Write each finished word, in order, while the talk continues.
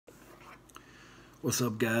What's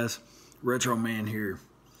up, guys? Retroman here.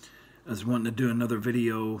 I was wanting to do another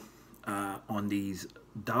video on these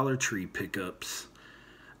Dollar Tree pickups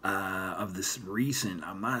of this recent.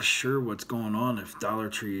 I'm not sure what's going on, if Dollar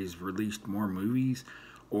Tree has released more movies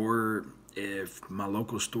or if my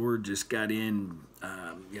local store just got in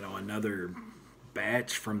another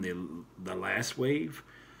batch from the last wave.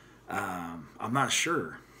 I'm not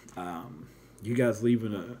sure. You guys leave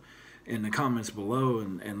it in the comments below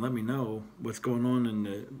and let me know what's going on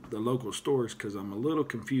in the local stores, because I'm a little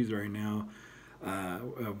confused right now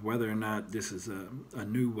of whether or not this is a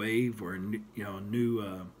new wave or a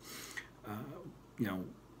new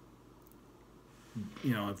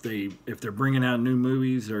if they're bringing out new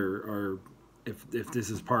movies, or if this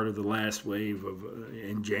is part of the last wave of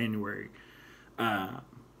in January.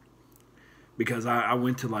 Because I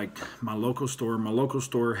went to like my local store. My local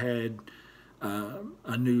store had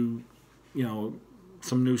a new,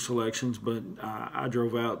 some new selections, but I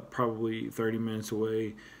drove out probably 30 minutes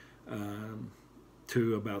away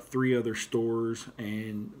to about 3 other stores,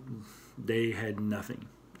 and they had nothing.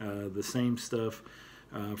 The same stuff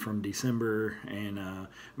from December, and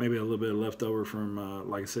maybe a little bit left over from,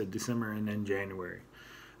 like I said, December and then January.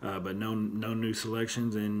 But no new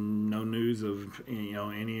selections and no news of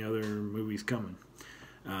any other movies coming.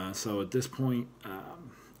 So at this point,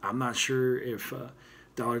 I'm not sure if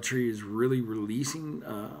Dollar Tree is really releasing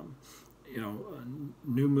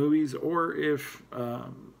new movies, or if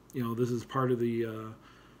this is part of the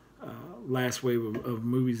last wave of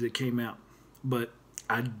movies that came out. But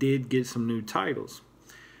I did get some new titles,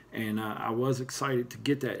 and I was excited to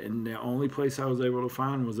get that. And the only place I was able to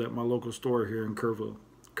find was at my local store here in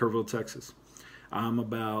Kerrville, Texas. I'm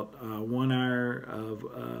about 1 hour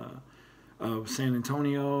of San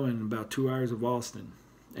Antonio and about 2 hours of Austin.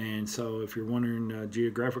 And so if you're wondering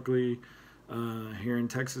geographically, here in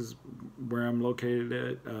Texas, where I'm located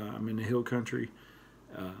at, I'm in the hill country.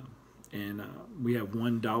 And we have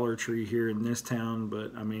one Dollar Tree here in this town,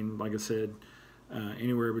 but I mean, like I said,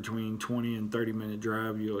 anywhere between 20 and 30-minute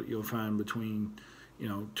drive, you'll find between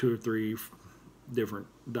 2 or 3 different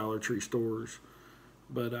Dollar Tree stores.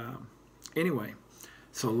 But anyway,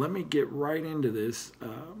 so let me get right into this.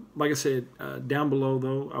 Like I said, down below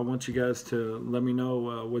though, I want you guys to let me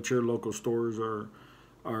know what your local stores are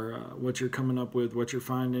what you're coming up with, what you're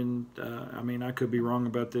finding. I mean, I could be wrong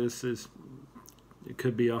about this. It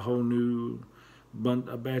could be a whole new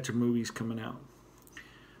batch of movies coming out.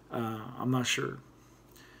 I'm not sure.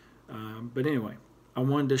 But anyway, I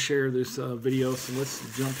wanted to share this video, so let's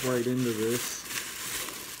jump right into this.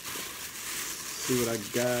 See what I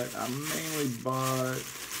got. I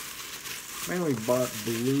mainly bought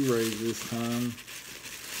Blu-rays this time.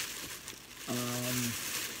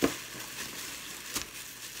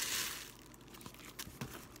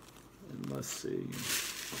 And let's see.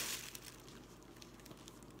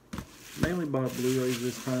 Mainly bought Blu-rays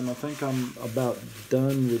this time. I think I'm about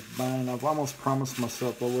done with buying. I've almost promised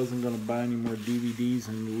myself I wasn't going to buy any more DVDs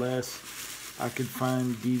unless I could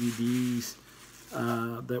find DVDs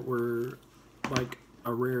that were like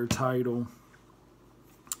a rare title.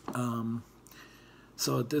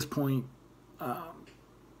 So at this point,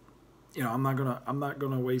 I'm not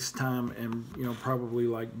gonna waste time and probably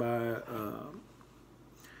like buy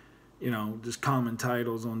just common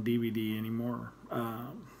titles on DVD anymore.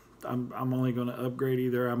 I'm only gonna upgrade.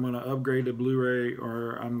 Either I'm gonna upgrade to Blu-ray,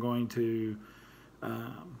 or I'm going to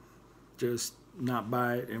just not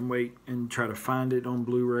buy it and wait and try to find it on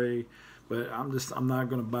Blu-ray. But I'm not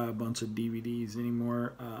going to buy a bunch of DVDs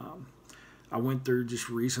anymore. I went through just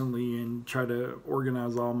recently and tried to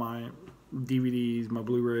organize all my DVDs, my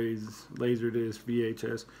Blu-rays, Laserdisc,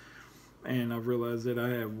 VHS, and I've realized that I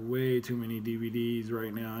have way too many DVDs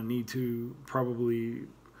right now. I need to probably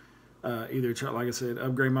either try, like I said,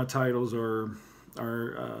 upgrade my titles, or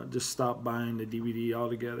just stop buying the DVD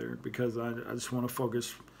altogether, because I just want to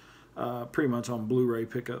focus pretty much on Blu-ray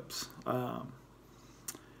pickups.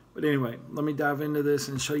 But anyway, let me dive into this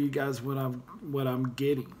and show you guys what I'm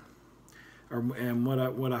getting, and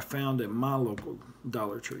what I found at my local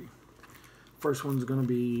Dollar Tree. First one's going to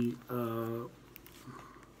be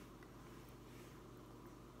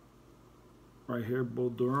right here, Bull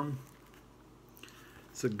Durham.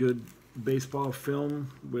 It's a good baseball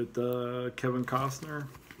film with Kevin Costner.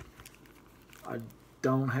 I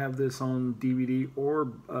don't have this on DVD,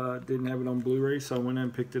 or didn't have it on Blu-ray, so I went in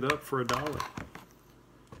and picked it up for $1.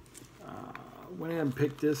 Went ahead and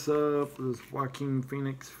picked this up. This Joaquin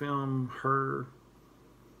Phoenix film, Her.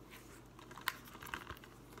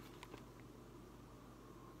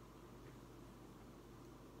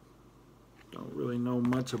 Don't really know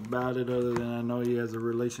much much about it other than I know he has a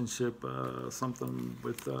relationship, something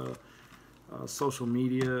with social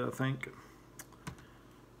media, I think.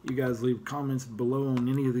 You guys leave comments below on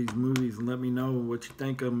any of these movies and let me know what you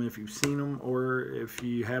think of them, if you've seen them or if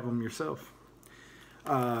you have them yourself.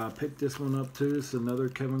 Picked this one up too. It's another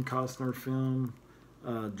Kevin Costner film,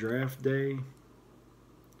 Draft Day.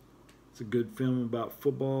 It's a good film about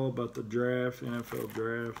football, about the draft, NFL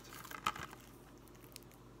draft.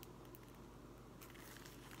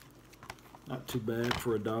 Not too bad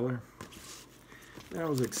for $1. I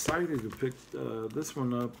was excited to pick this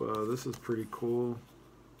one up. This is pretty cool.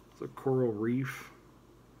 It's a coral reef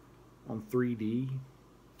on 3D.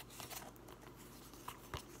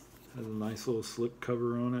 Has a nice little slip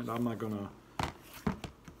cover on it. I'm not gonna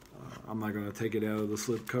take it out of the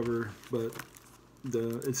slip cover, but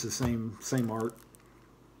it's the same art.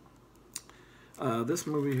 This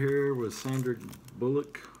movie here was Sandra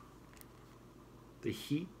Bullock, The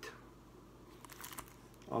Heat.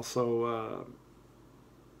 Also,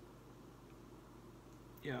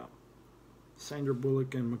 yeah, Sandra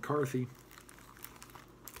Bullock and McCarthy.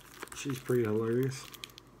 She's pretty hilarious.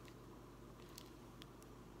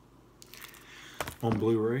 On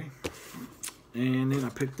Blu-ray. And then I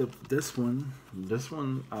picked up this one. This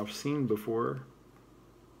one I've seen before.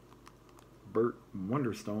 Burt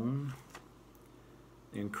Wonderstone.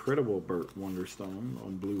 Incredible Burt Wonderstone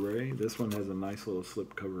on Blu-ray. This one has a nice little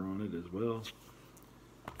slipcover on it as well.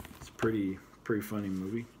 It's a pretty funny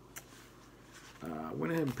movie. I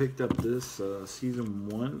went ahead and picked up this season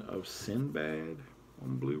 1 of Sinbad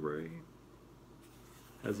on Blu-ray.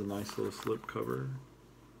 Has a nice little slipcover.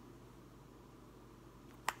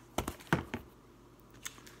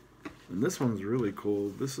 And this one's really cool.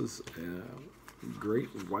 This is Great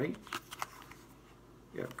White.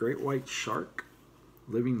 Yeah, Great White Shark,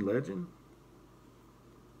 Living Legend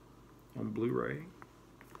on Blu-ray.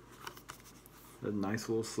 A nice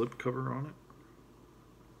little slipcover on it.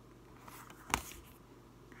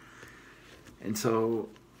 And so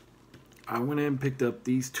I went in and picked up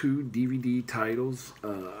these 2 DVD titles.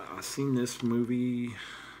 I seen this movie.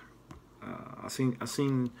 I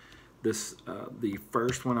seen this the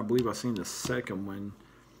first one. I believe I seen the second one.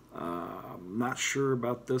 I'm not sure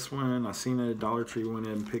about this one. I seen it at Dollar Tree. Went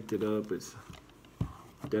in and picked it up. It's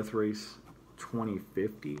Death Race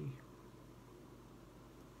 2050.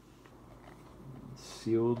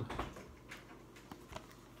 Sealed.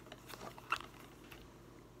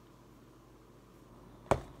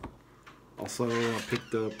 Also, I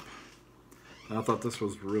picked up, and I thought this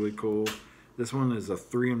was really cool. This one is a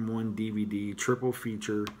 3-in-1 DVD triple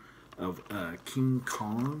feature of King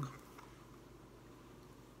Kong.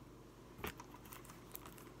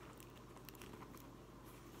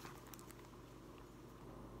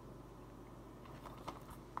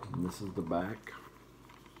 And this is the back.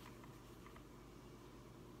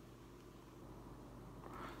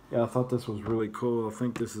 Yeah, I thought this was really cool. I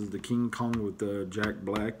think this is the King Kong with Jack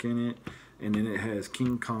Black in it. And then it has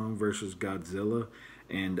King Kong versus Godzilla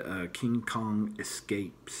and King Kong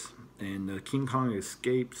Escapes. And King Kong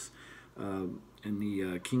Escapes and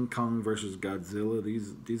the King Kong versus Godzilla,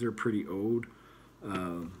 these are pretty old,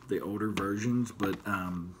 the older versions. But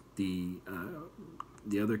the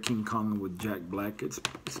other King Kong with Jack Black, it's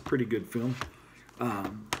a pretty good film.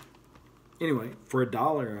 Anyway, for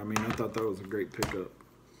 $1, I mean, I thought that was a great pickup.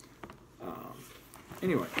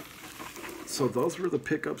 Anyway, so those were the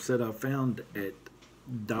pickups that I found at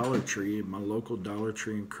Dollar Tree, my local Dollar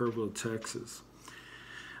Tree in Kerrville, Texas.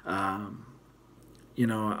 You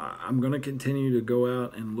know, I'm going to continue to go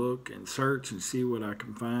out and look and search and see what I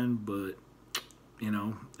can find. But, you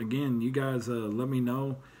know, again, you guys let me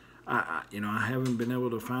know. You know, I haven't been able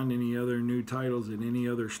to find any other new titles at any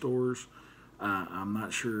other stores. I'm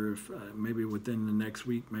not sure if maybe within the next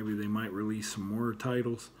week, maybe they might release some more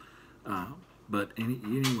titles. But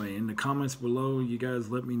anyway, in the comments below, you guys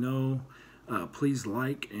let me know. Please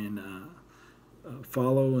like and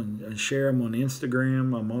follow and share them on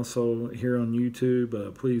Instagram. I'm also here on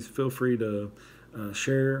YouTube. Please feel free to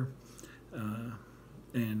share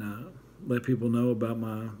and let people know about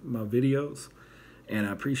my videos. And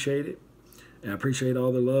I appreciate it. And I appreciate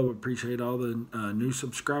all the love. I appreciate all the new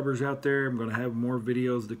subscribers out there. I'm going to have more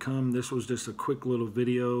videos to come. This was just a quick little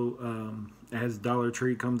video. As Dollar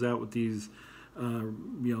Tree comes out with these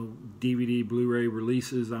you know, DVD, Blu-ray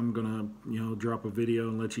releases, I'm going to, you know, drop a video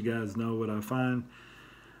and let you guys know what I find.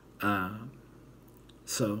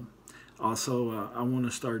 So, also, I want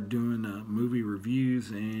to start doing movie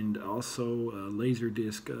reviews and also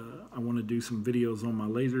Laserdisc. I want to do some videos on my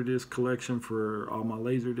Laserdisc collection for all my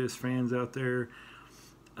Laserdisc fans out there.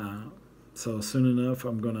 So soon enough,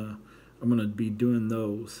 I'm going to I'm going to be doing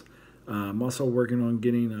those. I'm also working on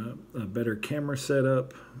getting a better camera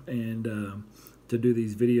setup and to do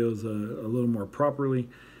these videos a little more properly,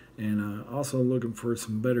 and also looking for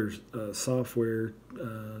some better software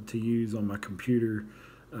to use on my computer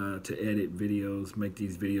to edit videos, make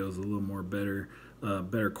these videos a little more better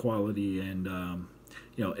quality, and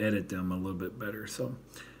you know, edit them a little bit better. So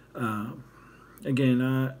again,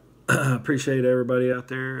 I appreciate everybody out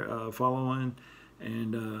there following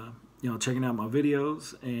and you know, checking out my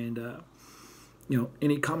videos, and you know,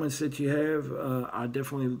 any comments that you have, I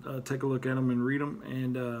definitely take a look at them and read them,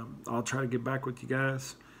 and I'll try to get back with you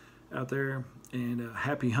guys out there. And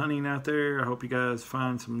happy hunting out there. I hope you guys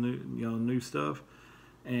find some new stuff,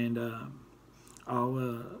 and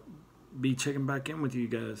I'll be checking back in with you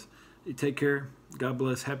guys. You take care. God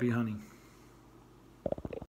bless. Happy hunting.